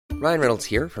Ryan Reynolds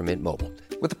here from Mint Mobile.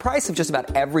 With the price of just about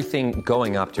everything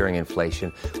going up during inflation,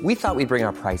 we thought we'd bring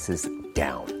our prices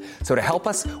down. So to help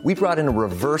us, we brought in a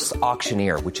reverse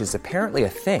auctioneer, which is apparently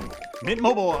a thing. Mint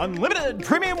Mobile Unlimited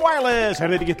Premium Wireless. How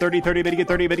to get 30, 30, bit to get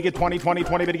 30, bit to get 20, 20,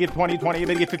 20, bit to get 20, 20,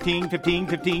 bit to get 15,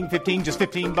 15, 15, 15, just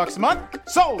 $15 a month?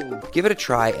 Sold! Give it a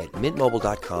try at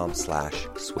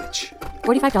mintmobile.com/switch.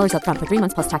 $45 up front for 3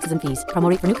 months plus taxes and fees. Promo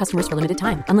rate for new customers for limited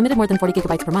time. Unlimited more than 40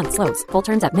 gigabytes per month. Slows full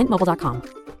terms at mintmobile.com.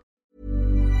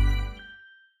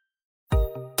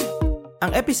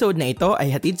 Ang episode na ito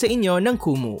ay hatid sa inyo ng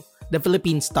Kumu, the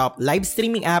Philippines' top live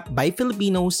streaming app by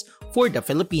Filipinos for the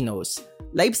Filipinos.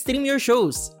 Live stream your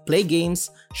shows, play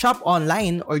games, shop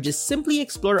online, or just simply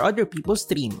explore other people's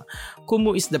stream.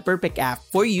 Kumu is the perfect app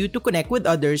for you to connect with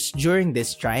others during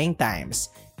these trying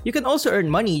times. You can also earn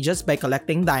money just by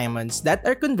collecting diamonds that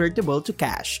are convertible to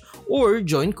cash, or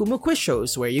join Kumu quiz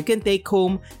shows where you can take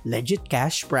home legit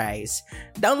cash prize.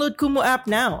 Download Kumu app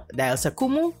now dahil sa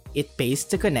Kumu, it pays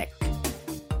to connect.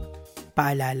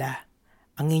 Paalala,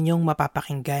 ang inyong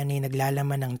mapapakinggan ay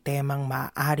naglalaman ng temang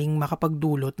maaaring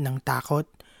makapagdulot ng takot,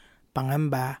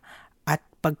 pangamba, at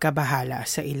pagkabahala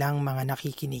sa ilang mga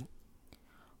nakikinig.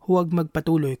 Huwag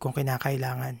magpatuloy kung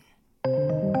kinakailangan.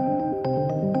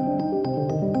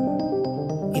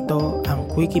 Ito ang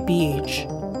Quickie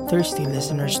PH Thirsty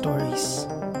Listener Stories.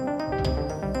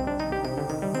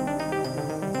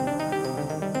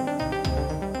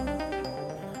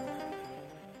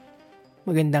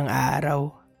 Magandang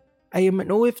araw. I am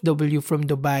an OFW from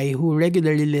Dubai who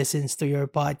regularly listens to your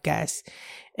podcast,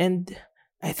 and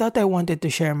I thought I wanted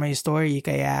to share my story,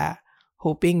 kaya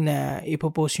hoping na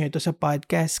ipopost nyo ito sa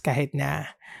podcast kahit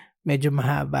na medyo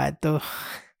mahaba to.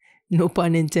 No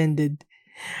pun intended.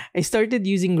 I started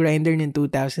using Grindr in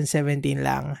 2017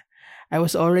 lang. I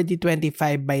was already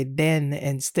 25 by then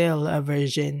and still a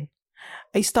virgin.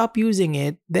 I stopped using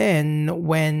it then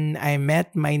when I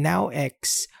met my now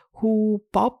ex, who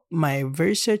popped my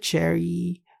Versa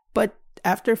cherry, but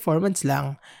after 4 months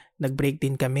lang, nag-break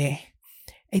din kami.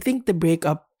 I think the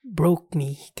breakup broke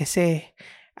me kasi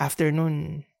after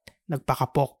nun,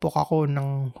 nagpakapokpok ako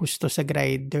ng husto sa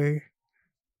Grindr.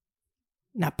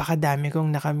 Napakadami kong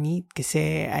nakamit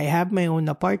kasi I have my own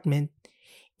apartment.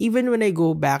 Even when I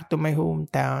go back to my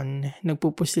hometown,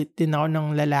 nagpupuslit din ako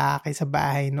ng lalaki sa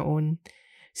bahay noon.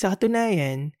 Sa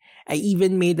katunayan, I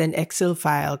even made an Excel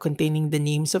file containing the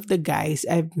names of the guys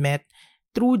I've met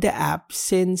through the app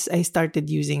since I started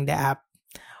using the app.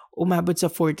 Umabot sa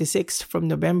 46 from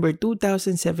November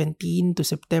 2017 to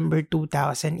September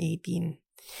 2018.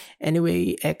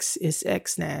 Anyway, X is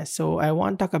X na, so I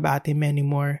won't talk about him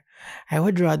anymore. I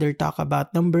would rather talk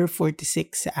about number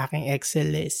 46 sa aking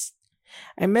Excel list.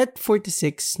 I met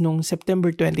 46 noong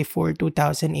September 24,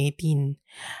 2018.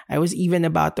 I was even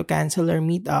about to cancel our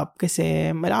meetup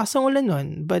kasi malakas ang ulan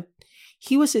nun, but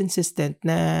he was insistent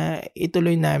na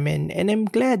ituloy namin, and I'm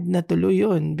glad na tuloy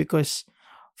yun because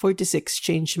 46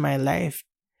 changed my life.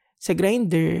 Sa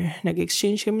Grindr,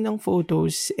 nag-exchange kami ng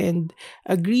photos and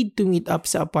agreed to meet up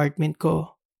sa apartment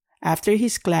ko after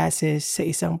his classes sa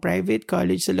isang private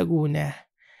college sa Laguna.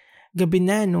 Gabi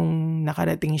na nung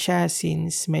nakarating siya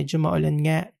since medyo maulan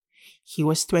nga. He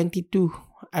was 22.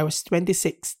 I was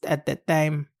 26 at that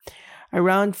time.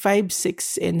 Around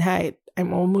 5'6" in height.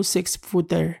 I'm almost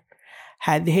 6-footer.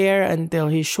 Had hair until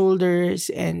his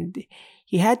shoulders and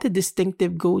he had a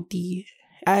distinctive goatee.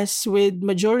 As with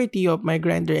majority of my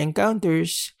Grindr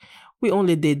encounters, we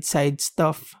only did side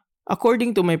stuff.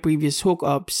 According to my previous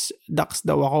hookups, ducks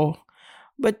daw ako.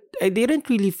 But I didn't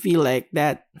really feel like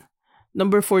that.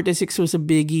 Number 46 was a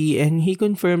biggie and he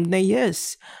confirmed na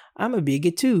yes, I'm a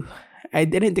biggie too. I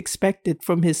didn't expect it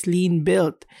from his lean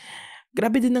build.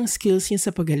 Grabe din ang skills niya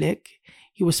sa pagalik.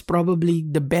 He was probably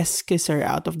the best kisser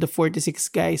out of the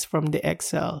 46 guys from the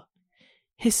Excel.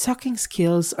 His sucking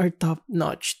skills are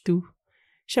top-notch too.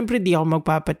 Siyempre di ako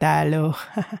magpapatalo.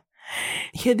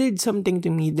 He did something to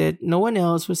me that no one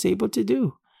else was able to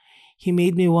do. He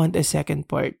made me want a second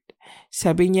part.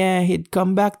 Sabi niya he'd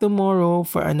come back tomorrow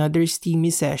for another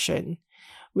steamy session.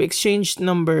 We exchanged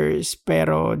numbers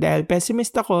pero dahil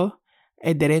pessimist ako,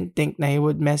 I didn't think na he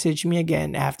would message me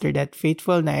again after that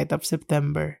fateful night of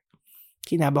September.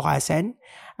 Kinabukasan,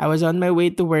 I was on my way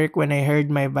to work when I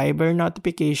heard my Viber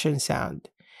notification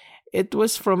sound. It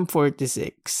was from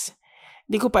 46.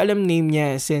 Di ko pa alam name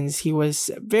niya since he was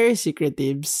very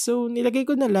secretive, so nilagay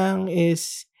ko na lang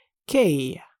is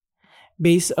K.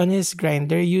 Based on his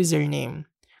Grindr username.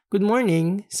 Good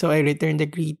morning, so I returned the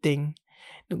greeting.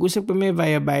 Nag-usap kami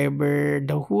via Viber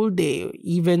the whole day,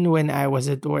 even when I was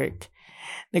at work.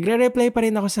 Nagre-reply pa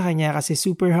rin ako sa kanya kasi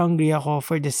super hungry ako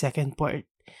for the second part.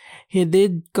 he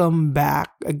did come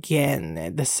back again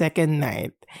the second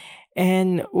night.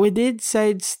 And we did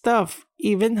side stuff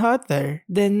even hotter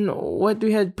than what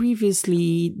we had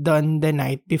previously done the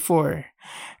night before.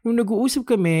 Nung nag-uusap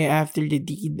kami after the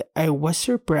deed, I was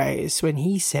surprised when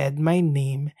he said my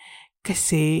name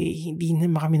kasi hindi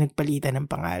na kami nagpalitan ng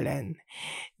pangalan.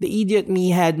 The idiot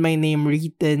me had my name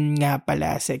written nga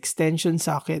pala sa extension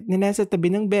socket na nasa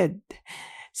tabi ng bed.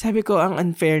 Sabi ko ang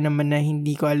unfair naman na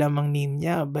hindi ko alam ang name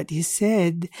niya, but he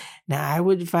said na I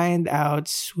would find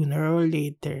out sooner or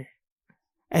later.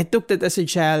 I took that as a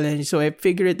challenge, so I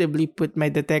figuratively put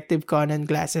my Detective Conan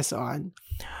glasses on.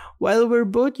 While we're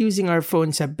both using our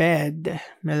phones sa bed,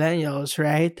 millennials,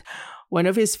 right? One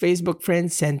of his Facebook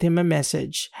friends sent him a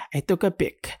message. I took a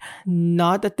pic,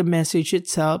 not at the message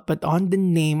itself, but on the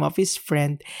name of his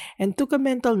friend, and took a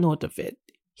mental note of it.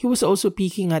 He was also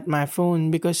peeking at my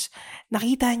phone because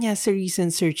nakita niya sa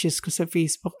recent searches ko sa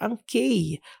Facebook ang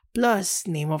K plus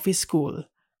name of his school.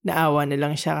 Naawa na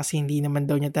lang siya kasi hindi naman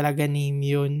daw niya talaga name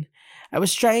yun. I was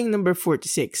trying number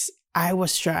 46. I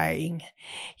was trying.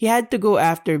 He had to go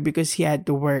after because he had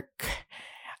to work.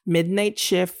 Midnight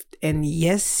shift, and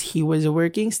yes, he was a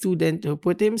working student who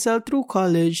put himself through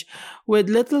college with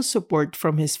little support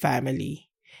from his family.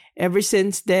 Ever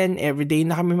since then, everyday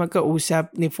na kami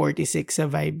magkausap ni 46 sa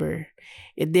Viber.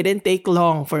 It didn't take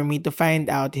long for me to find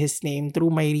out his name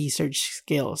through my research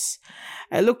skills.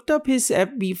 I looked up his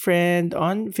FB friend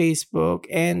on Facebook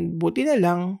and buti na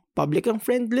lang, public ang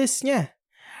friend list niya.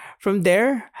 From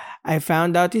there, I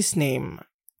found out his name.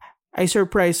 I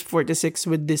surprised 46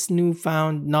 with this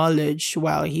newfound knowledge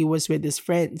while he was with his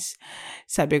friends.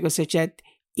 Sabi ko sa chat,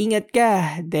 ingat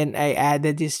ka. Then I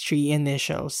added his 3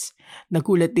 initials.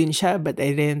 Nagulat din siya but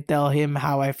I didn't tell him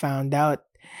how I found out.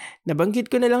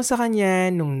 Nabanggit ko na lang sa kanya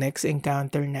nung next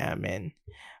encounter namin.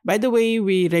 By the way,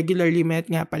 we regularly met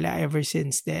nga pala ever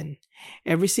since then.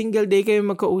 Every single day kayo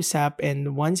magkausap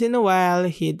and once in a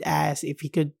while, he'd ask if he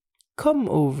could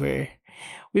come over.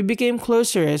 We became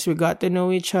closer as we got to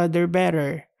know each other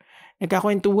better.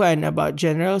 Nagkakwentuhan about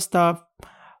general stuff,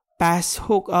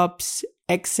 past hookups,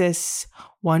 exes.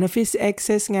 One of his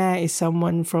exes nga is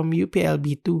someone from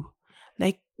UPLB too.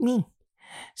 Like me.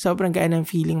 Sobrang gaan ng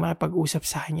feeling makipag-usap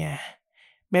sa kanya.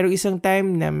 Merong isang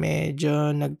time na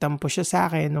medyo nagtampo siya sa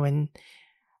akin when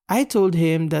I told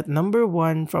him that number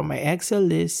 1 from my Excel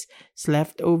list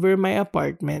slept over my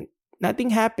apartment.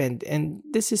 Nothing happened and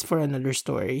this is for another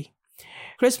story.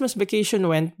 Christmas vacation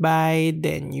went by,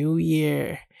 then New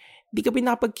Year. Di kami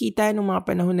nakapagkita nung mga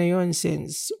panahon na yon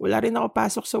since wala rin ako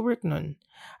pasok sa work nun.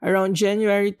 Around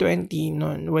January 20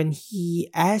 nun when he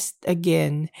asked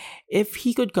again if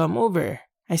he could come over.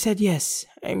 I said yes.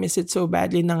 I miss it so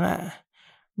badly na nga.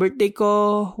 Birthday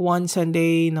ko one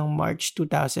Sunday ng March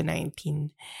 2019.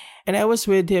 And I was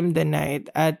with him the night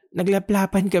at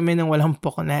naglaplapan kami ng walang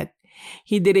coconut.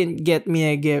 He didn't get me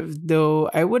a gift though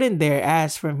I wouldn't dare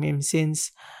ask from him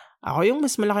since ako yung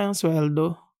mas malaki ang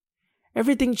sweldo.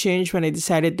 Everything changed when I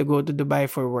decided to go to Dubai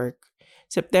for work.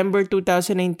 September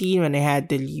 2019 when I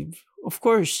had to leave. Of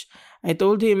course, I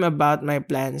told him about my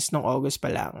plans noong August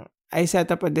pa lang. I set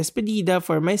up a despedida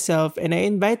for myself and I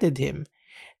invited him.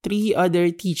 3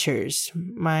 other teachers,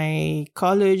 my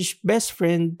college best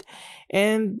friend,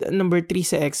 and number 3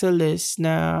 sa Excel list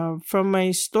na from my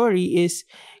story is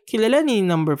kilala ni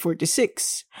number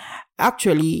 46.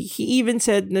 Actually, he even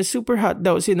said na super hot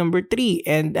daw si number 3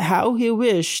 and how he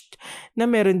wished na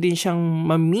meron din siyang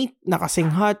ma-meet na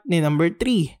kasing hot ni number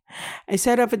 3. I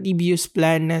set up a devious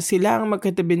plan na sila ang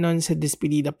magkatabi nun sa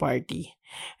despedida party.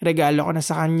 Regalo ko na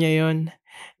sa kanya yon.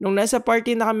 Nung nasa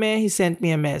party na kami, he sent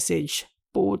me a message.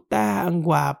 Puta, ang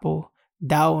gwapo.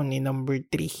 Daw ni number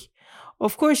 3.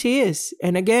 Of course he is.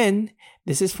 And again,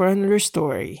 this is for another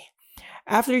story.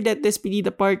 After that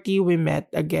despedida party, we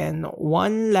met again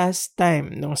one last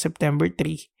time noong September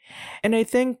 3. And I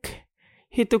think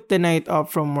he took the night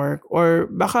off from work or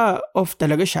baka off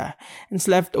talaga siya and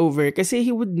slept over kasi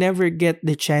he would never get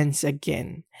the chance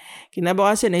again.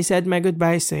 Kinabukasan, I said my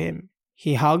goodbyes to him.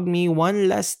 He hugged me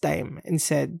one last time and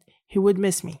said he would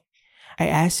miss me. I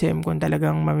asked him kung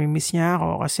talagang mamimiss niya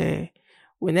ako kasi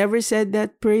we never said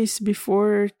that praise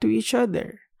before to each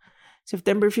other.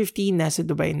 September 15, nasa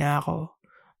Dubai na ako.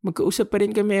 Magkausap pa rin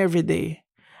kami everyday.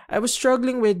 I was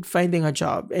struggling with finding a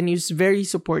job and he was very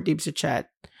supportive sa chat.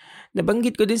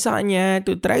 Nabanggit ko din sa kanya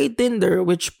to try Tinder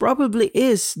which probably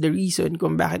is the reason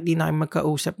kung bakit di na kami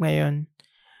magkausap ngayon.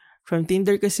 From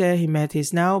Tinder kasi, he met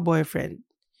his now boyfriend.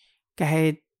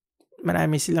 Kahit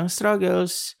marami silang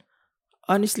struggles,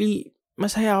 honestly,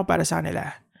 masaya ako para sa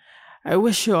kanila. I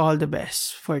wish you all the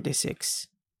best, 46.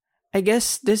 I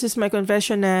guess this is my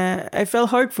confession na I fell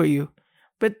hard for you.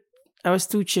 But I was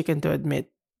too chicken to admit.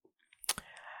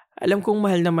 Alam kong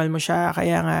mahal na mahal mo siya,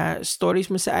 kaya nga stories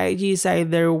mo sa IG is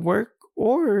either work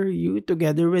or you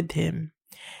together with him.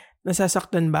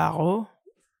 Nasasaktan ba ako?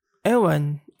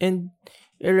 Ewan. And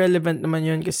irrelevant naman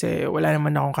yun kasi wala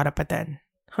naman akong karapatan.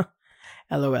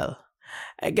 LOL.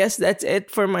 I guess that's it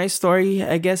for my story.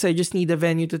 I guess I just need a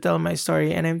venue to tell my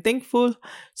story and I'm thankful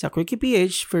sa Quickie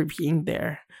PH for being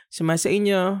there. Sumasa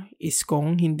inyo,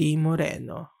 Iskong Hindi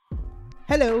Moreno.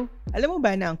 Hello! Alam mo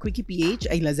ba na ang Quickie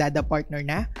PH ay Lazada partner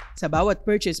na? Sa bawat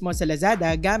purchase mo sa Lazada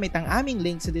gamit ang aming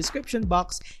link sa description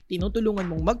box,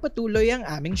 tinutulungan mong magpatuloy ang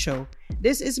aming show.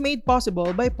 This is made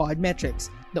possible by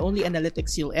Podmetrics, the only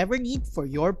analytics you'll ever need for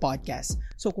your podcast.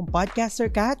 So kung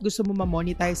podcaster ka at gusto mo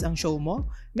ma-monetize ang show mo,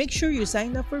 make sure you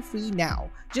sign up for free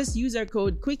now. Just use our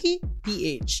code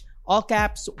QuickiePH. All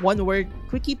caps, one word,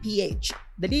 QuickiePH.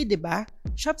 Dali, diba?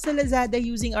 Shop sa Lazada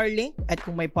using our link at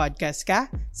kung may podcast ka,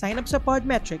 sign up sa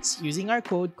Podmetrics using our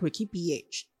code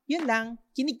QuickiePH. Yun lang,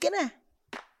 kinig ka na!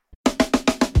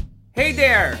 Hey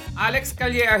there! Alex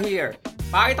Calleja here.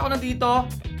 Bakit ako nandito?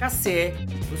 Kasi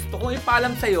gusto kong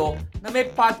ipaalam sa'yo na may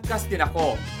podcast din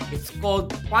ako. It's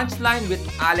called Punchline with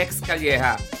Alex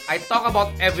Calleja. I talk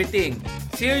about everything.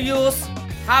 Serious,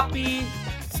 happy,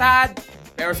 sad,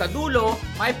 pero sa dulo,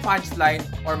 may punchline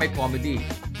or may comedy.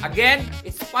 Again,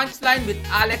 it's Punchline with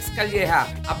Alex Calleja.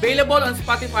 Available on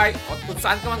Spotify o kung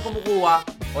saan ka man kumukuha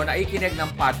o naikinig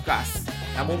ng podcast.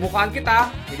 Namumukhaan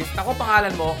kita, nilista ko pangalan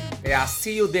mo, kaya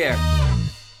see you there.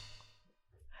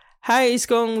 Hi,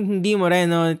 Iskong Hindi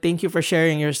Moreno. Thank you for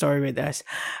sharing your story with us.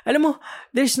 Alam mo,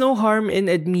 there's no harm in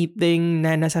admitting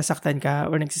na nasasaktan ka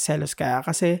or nagsiselos ka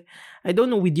kasi I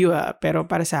don't know with you pero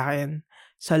para sa akin,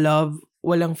 sa love,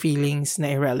 walang feelings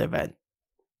na irrelevant.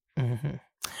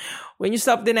 When you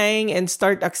stop denying and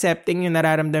start accepting yung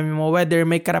nararamdaman mo, whether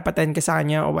may karapatan ka sa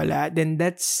kanya o wala, then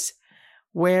that's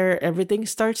where everything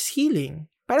starts healing.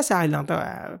 Para sa akin lang to.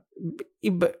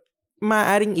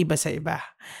 Maaring iba sa iba.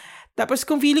 Tapos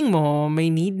kung feeling mo, may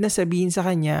need na sabihin sa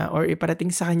kanya or iparating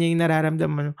sa kanya yung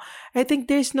nararamdaman mo, I think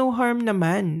there's no harm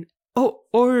naman.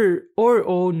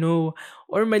 Or no.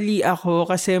 Or mali ako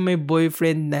kasi may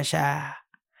boyfriend na siya.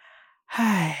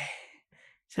 Ay,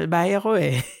 salbahe ako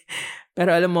eh.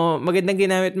 Pero alam mo, magandang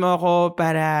ginamit mo ako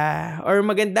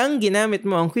magandang ginamit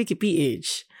mo ang Quickie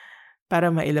PH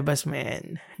para mailabas mo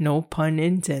yan. No pun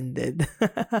intended.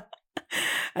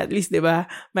 At least, diba,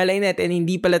 malay natin,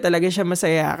 hindi pala talaga siya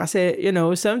masaya kasi,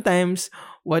 sometimes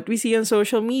what we see on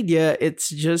social media,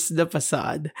 it's just the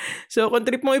facade. So, kung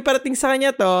trip mo iparating sa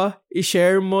kanya to,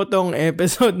 i-share mo tong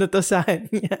episode na to sa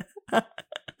kanya.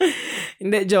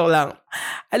 Hindi, joke lang.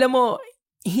 Alam mo,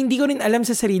 hindi ko rin alam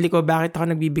sa sarili ko bakit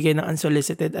ako nagbibigay ng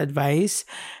unsolicited advice,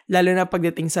 lalo na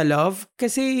pagdating sa love.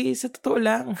 Kasi sa totoo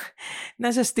lang,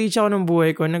 nasa stage ako ng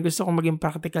buhay ko na gusto kong maging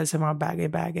practical sa mga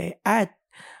bagay-bagay. At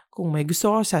kung may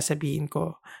gusto ko, sasabihin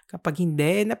ko. Kapag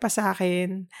hindi na pa sa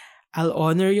akin, I'll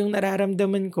honor yung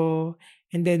nararamdaman ko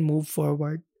and then move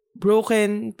forward.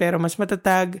 Broken, pero mas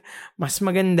matatag, mas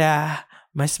maganda,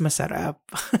 mas masarap.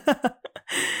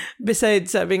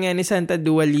 Besides, sabi nga ni Santa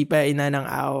Dua Lipa, ina ng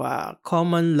awa,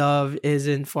 common love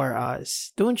isn't for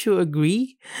us. Don't you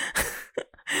agree?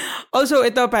 Also,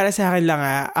 ito para sa akin lang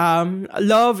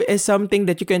love is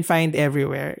something that you can find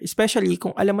everywhere. Especially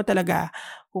kung alam mo talaga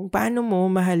kung paano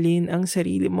mo mahalin ang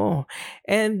sarili mo.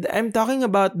 And I'm talking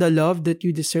about the love that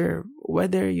you deserve,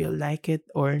 whether you like it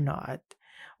or not.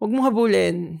 Huwag mong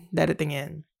habulin, darating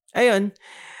yan. Ayun.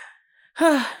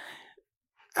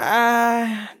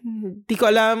 Di ko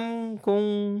alam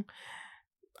kung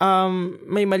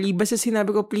may mali ba sa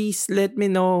sinabi ko. Please let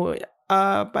me know.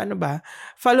 Paano ba?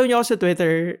 Follow nyo ako sa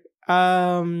Twitter.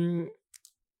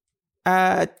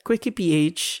 At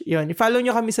QuickiePH. Yun. Follow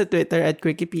nyo kami sa Twitter at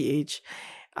QuickiePH.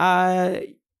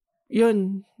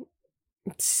 Yun.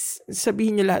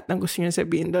 Sabihin nyo lahat ng gusto nyo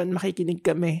sabihin doon. Makikinig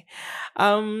kami.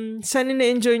 Sana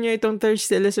na-enjoy nyo itong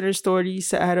Thursday Listener Story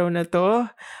sa araw na to.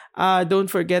 Don't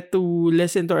forget to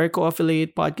listen to our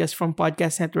co-affiliate podcast from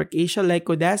Podcast Network Asia like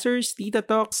Codasers, Tita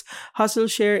Talks, Hustle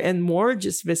Share, and more.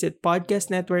 Just visit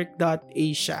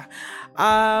podcastnetwork.asia.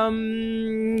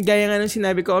 Gaya nga nung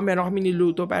sinabi ko, meron kami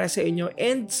niluto para sa inyo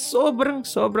and sobrang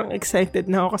excited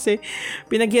na ako kasi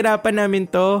pinaghirapan namin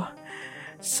to.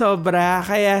 Sobra.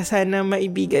 Kaya sana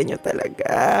maibigan nyo talaga.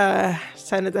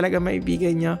 Sana talaga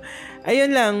maibigan nyo.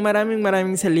 Ayun lang.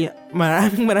 Maraming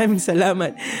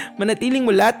salamat. Manatiling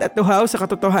mulat at tuhaw sa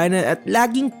katotohanan at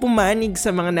laging pumanig sa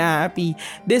mga naapi.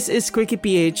 This is Quickie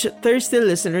PH, Thirsty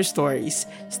Listener Stories.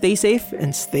 Stay safe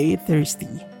and stay thirsty.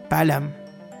 Paalam.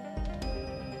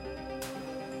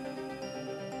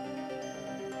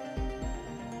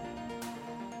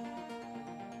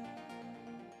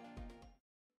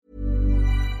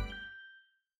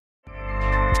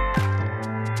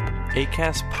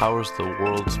 Acast powers the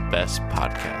world's best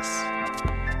podcasts.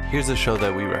 Here's a show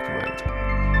that we recommend.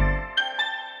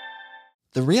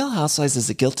 The Real Housewives is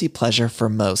a guilty pleasure for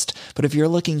most, but if you're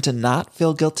looking to not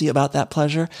feel guilty about that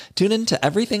pleasure, tune in to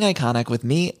Everything Iconic with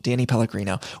me, Danny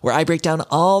Pellegrino, where I break down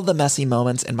all the messy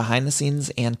moments and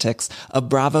behind-the-scenes antics of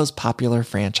Bravo's popular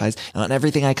franchise. And on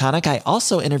Everything Iconic, I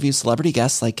also interview celebrity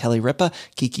guests like Kelly Ripa,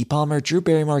 Keke Palmer, Drew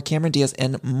Barrymore, Cameron Diaz,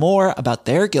 and more about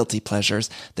their guilty pleasures,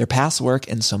 their past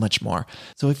work, and so much more.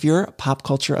 So if you're pop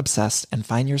culture obsessed and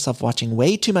find yourself watching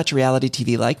way too much reality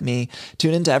TV like me,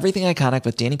 tune in to Everything Iconic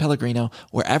with Danny Pellegrino,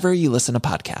 wherever you listen to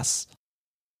podcasts.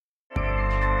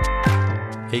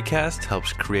 Acast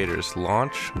helps creators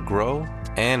launch, grow,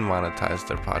 and monetize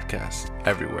their podcasts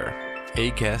everywhere.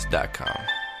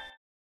 Acast.com.